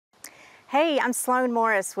Hey, I'm Sloan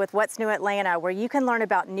Morris with What's New Atlanta, where you can learn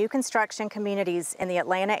about new construction communities in the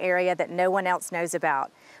Atlanta area that no one else knows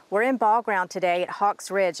about. We're in Ballground today at Hawks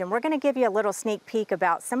Ridge, and we're going to give you a little sneak peek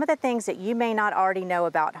about some of the things that you may not already know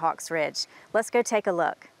about Hawks Ridge. Let's go take a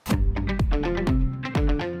look.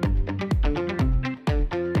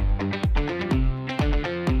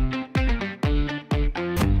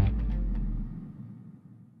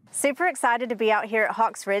 Super excited to be out here at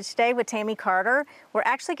Hawks Ridge today with Tammy Carter. We're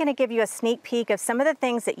actually going to give you a sneak peek of some of the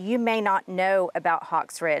things that you may not know about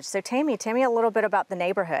Hawks Ridge. So Tammy, tell me a little bit about the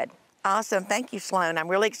neighborhood. Awesome. Thank you, Sloan. I'm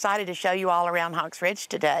really excited to show you all around Hawks Ridge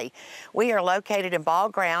today. We are located in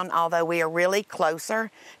Ballground, although we are really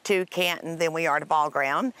closer to Canton than we are to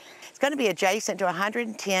Ballground. It's going to be adjacent to a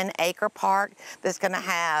 110-acre park that's going to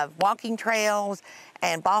have walking trails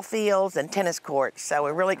and ball fields and tennis courts. So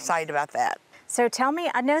we're really excited about that. So tell me,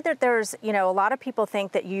 I know that there's, a lot of people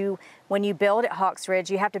think that when you build at Hawks Ridge,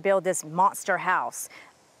 you have to build this monster house.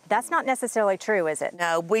 That's not necessarily true, is it?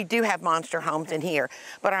 No, we do have monster homes in here,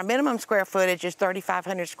 but our minimum square footage is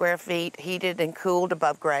 3,500 square feet, heated and cooled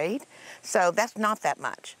above grade. So that's not that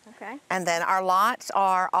much. Okay. And then our lots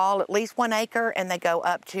are all at least 1 acre, and they go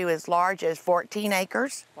up to as large as 14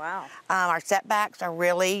 acres. Wow. Our setbacks are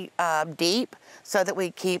really deep so that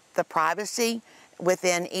we keep the privacy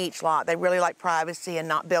within each lot. They really like privacy and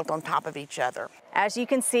not built on top of each other. As you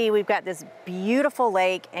can see, we've got this beautiful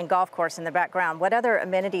lake and golf course in the background. What other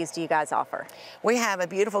amenities do you guys offer? We have a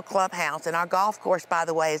beautiful clubhouse, and our golf course, by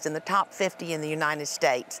the way, is in the top 50 in the United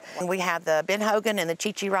States. And we have the Ben Hogan and the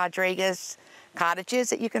Chichi Rodriguez cottages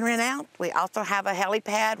that you can rent out. We also have a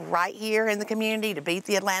helipad right here in the community to beat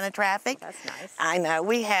the Atlanta traffic. That's nice. I know.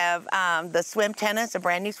 We have the swim tennis. A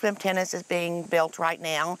brand new swim tennis is being built right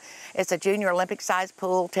now. It's a junior Olympic-sized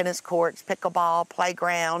pool, tennis courts, pickleball,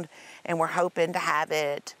 playground, and we're hoping to have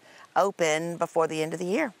it open before the end of the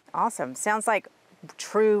year. Awesome. Sounds like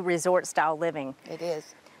true resort-style living. It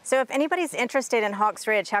is. So if anybody's interested in Hawks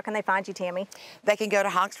Ridge, how can they find you, Tammy? They can go to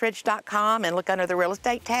hawksridge.com and look under the real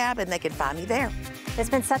estate tab, and they can find me there. It's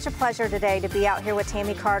been such a pleasure today to be out here with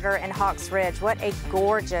Tammy Carter and Hawks Ridge. What a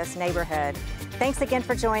gorgeous neighborhood. Thanks again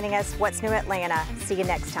for joining us. What's New Atlanta? See you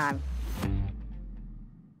next time.